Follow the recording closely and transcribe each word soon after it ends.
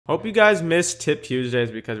Hope you guys missed Tip Tuesdays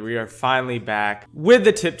because we are finally back with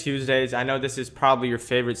the Tip Tuesdays. I know this is probably your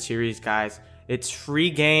favorite series, guys. It's free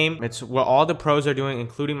game. It's what all the pros are doing,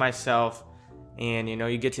 including myself. And, you know,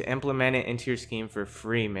 you get to implement it into your scheme for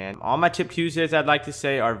free, man. All my Tip Tuesdays, I'd like to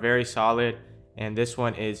say, are very solid. And this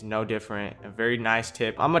one is no different. A very nice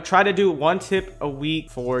tip. I'm going to try to do one tip a week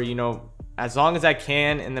for, you know, as long as I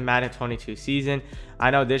can in the Madden 22 season. I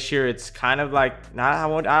know this year it's kind of like, I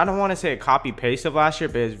don't want to say a copy paste of last year,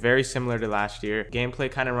 but it's very similar to last year. Gameplay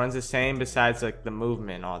kind of runs the same besides like the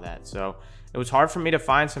movement and all that. So it was hard for me to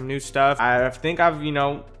find some new stuff. I think I've, you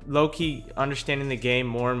know, low-key understanding the game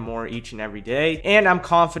more and more each and every day. And I'm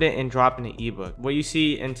confident in dropping an ebook. What you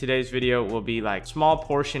see in today's video will be like small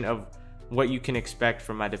portion of what you can expect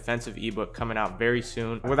from my defensive ebook coming out very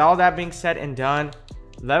soon. With all that being said and done,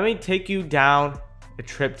 let me take you down a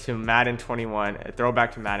trip to Madden 21, a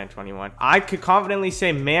throwback to Madden 21. I could confidently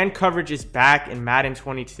say man coverage is back in Madden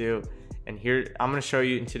 22. And here, I'm going to show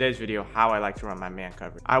you in today's video how I like to run my man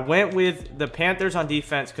coverage. I went with the Panthers on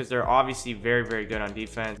defense because they're obviously very, very good on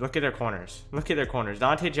defense. Look at their corners. Look at their corners.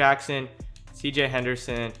 Dante Jackson, CJ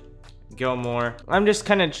Henderson, Gilmore. I'm just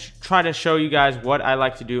kind of trying to show you guys what I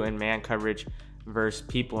like to do in man coverage versus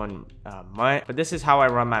people in MUT. But this is how I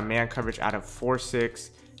run my man coverage out of 4-6,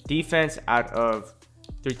 defense out of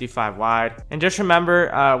 3-5 wide. And just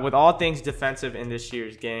remember, with all things defensive in this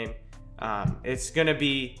year's game, it's gonna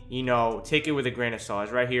be, you know, take it with a grain of salt.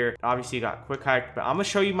 It's right here. Obviously you got quick hike, but I'm gonna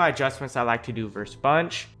show you my adjustments I like to do versus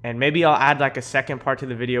bunch. And maybe I'll add like a second part to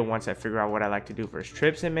the video once I figure out what I like to do versus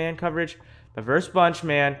trips and man coverage. But versus bunch,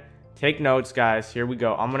 man, take notes, guys. Here we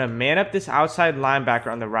go. I'm gonna man up this outside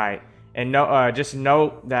linebacker on the right. And just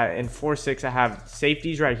note that in 4-6, I have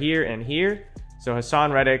safeties right here and here. So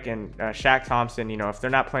Hassan Reddick and Shaq Thompson, you know, if they're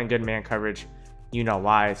not playing good man coverage, you know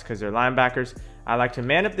why. It's because they're linebackers. I like to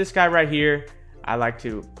man up this guy right here. I like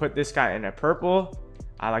to put this guy in a purple.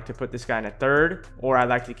 I like to put this guy in a third, or I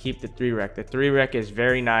like to keep the 3-rec. The 3-rec is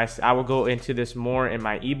very nice. I will go into this more in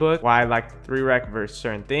my ebook, why I like the 3-rec versus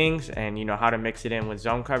certain things, and you know how to mix it in with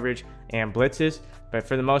zone coverage and blitzes. But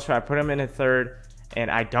for the most part, I put him in a third, and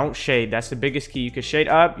I don't shade. That's the biggest key. You can shade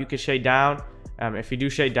up, you can shade down. If you do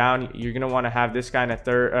shade down, you're gonna want to have this guy in a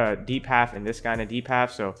third deep half and this guy in a deep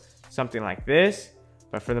half, so something like this.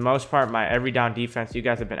 But for the most part, my every down defense, you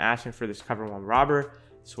guys have been asking for this cover one robber.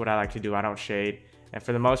 This is what I like to do. I don't shade. And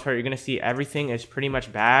for the most part, you're gonna see everything is pretty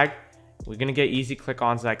much bag. We're gonna get easy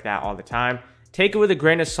click-ons like that all the time. Take it with a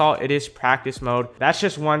grain of salt. It is practice mode. That's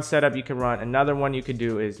just one setup you can run. Another one you could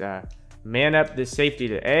do is man up this safety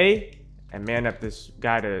to A and man up this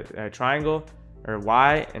guy to triangle or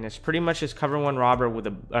Y, and it's pretty much just cover one robber with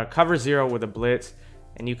a cover 0 with a blitz,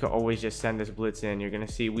 and you can always just send this blitz in. You're gonna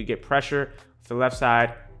see we get pressure with the left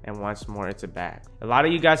side, and once more it's a bag. A lot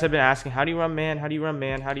of you guys have been asking, how do you run man? How do you run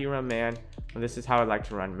man? How do you run man? Well, this is how I like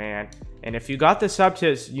to run man. And if you got the sub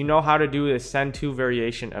tips, you know how to do a send to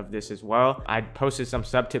variation of this as well. I posted some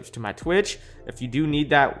sub tips to my Twitch. If you do need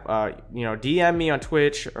that, you know, DM me on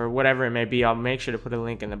Twitch or whatever it may be. I'll make sure to put a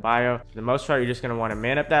link in the bio. For the most part, you're just gonna want to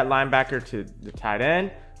man up that linebacker to the tight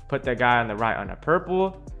end, put that guy on the right on a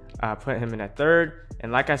purple, put him in a third.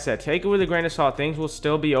 And like I said, take it with a grain of salt. Things will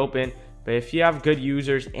still be open, but if you have good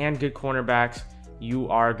users and good cornerbacks, you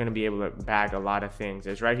are going to be able to bag a lot of things.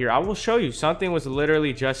 It's right here. I will show you. Something was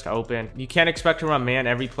literally just open. You can't expect to run man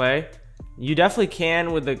every play. You definitely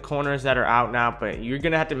can with the corners that are out now, but you're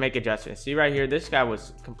going to have to make adjustments. See right here, this guy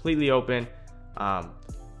was completely open.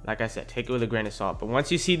 Like I said, take it with a grain of salt. But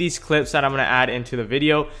once you see these clips that I'm going to add into the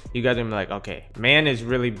video, you guys are going to be like, okay, man is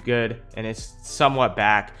really good and it's somewhat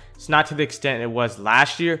back. It's not to the extent it was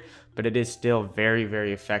last year, but it is still very,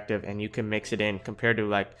 very effective, and you can mix it in compared to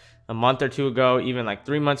like a month or two ago, even like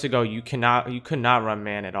 3 months ago. You could not run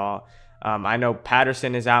man at all. I know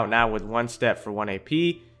Patterson is out now with 1 step for 1 AP.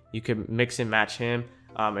 You could mix and match him.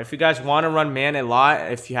 If you guys want to run man a lot,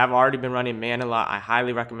 if you have already been running man a lot, I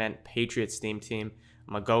highly recommend Patriots theme team.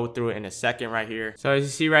 I'm gonna go through it in a second right here. So as you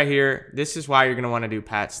see right here, this is why you're gonna want to do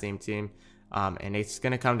Pat's theme team, and it's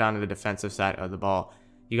gonna come down to the defensive side of the ball.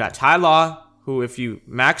 You got Ty Law, who if you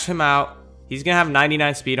max him out, he's going to have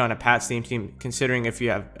 99 speed on a Pat's theme team, considering if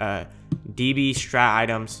you have DB strat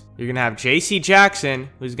items. You're going to have JC Jackson,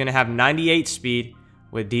 who's going to have 98 speed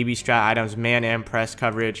with DB strat items, man and press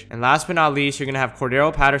coverage. And last but not least, you're going to have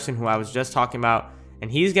Cordero Patterson, who I was just talking about, and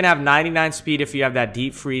he's going to have 99 speed if you have that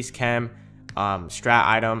deep freeze chem strat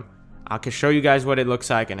item. I can show you guys what it looks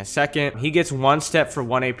like in a second. He gets 1 step for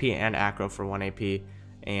 1 AP and acro for 1 AP.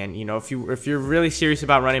 And you know, if you're really serious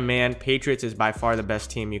about running man, Patriots is by far the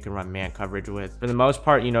best team you can run man coverage with. For the most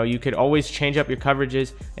part, you know, you could always change up your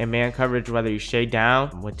coverages in man coverage, whether you shade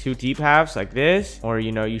down with 2 deep halves like this, or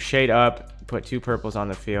you know, you shade up, put 2 purples on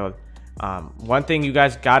the field. One thing you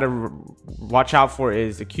guys gotta watch out for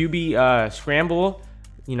is the QB scramble.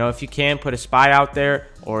 You know, if you can, put a spy out there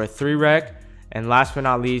or a 3-rec. And last but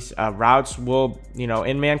not least, routes will, you know,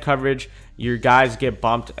 in man coverage, your guys get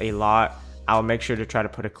bumped a lot. I'll make sure to try to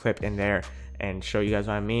put a clip in there and show you guys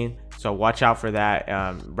what I mean. So watch out for that.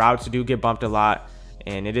 Routes do get bumped a lot,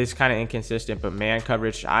 and it is kind of inconsistent, but man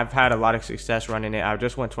coverage, I've had a lot of success running it. I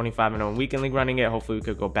just went 25-0 weekend league running it. Hopefully we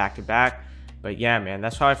could go back to back. But yeah, man,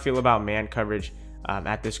 that's how I feel about man coverage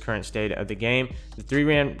at this current state of the game. The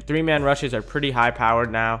three-man rushes are pretty high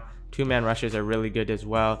powered now. 2-man rushes are really good as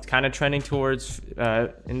well. It's kind of trending towards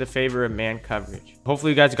in the favor of man coverage.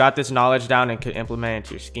 Hopefully you guys got this knowledge down and could implement it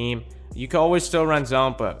into your scheme. You can always still run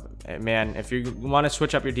zone, but man, if you want to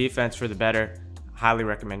switch up your defense for the better, highly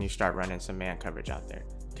recommend you start running some man coverage out there.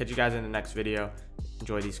 Catch you guys in the next video.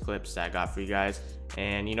 Enjoy these clips that I got for you guys,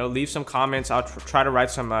 and you know, leave some comments. I'll try to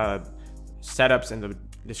write some setups in the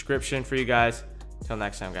description for you guys. Till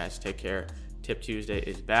next time, guys, take care. Tip Tuesday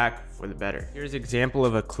is back for the better. Here's an example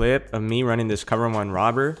of a clip of me running this cover 1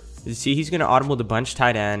 robber. You see, he's gonna audible the bunch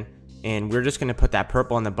tight end, and we're just gonna put that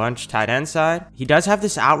purple on the bunch tight end side. He does have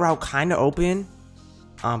this out route kind of open,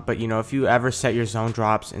 but you know, if you ever set your zone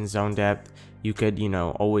drops and zone depth, you could, you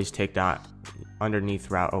know, always take that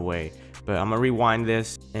underneath route away. But I'm gonna rewind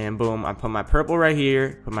this, and boom, I put my purple right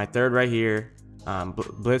here, put my 3rd right here.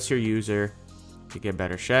 Blitz your user to get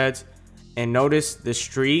better sheds. And notice the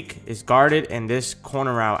streak is guarded, and this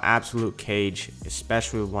corner route absolute cage,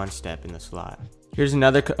 especially with 1 step in the slot. Here's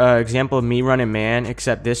another example of me running man,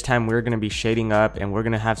 except this time we're going to be shading up and we're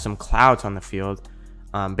going to have some clouds on the field.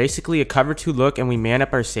 Basically a cover 2 look, and we man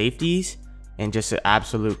up our safeties, and just an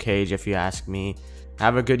absolute cage if you ask me.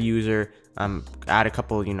 Have a good user, add a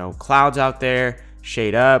couple, you know, clouds out there,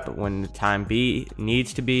 shade up when the time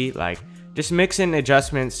needs to be, like just mix in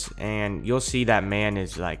adjustments, and you'll see that man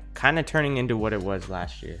is like kind of turning into what it was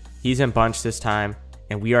last year. He's in bunch this time,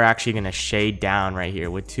 and we are actually going to shade down right here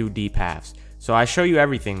with 2 deep halves. So I show you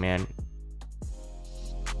everything, man.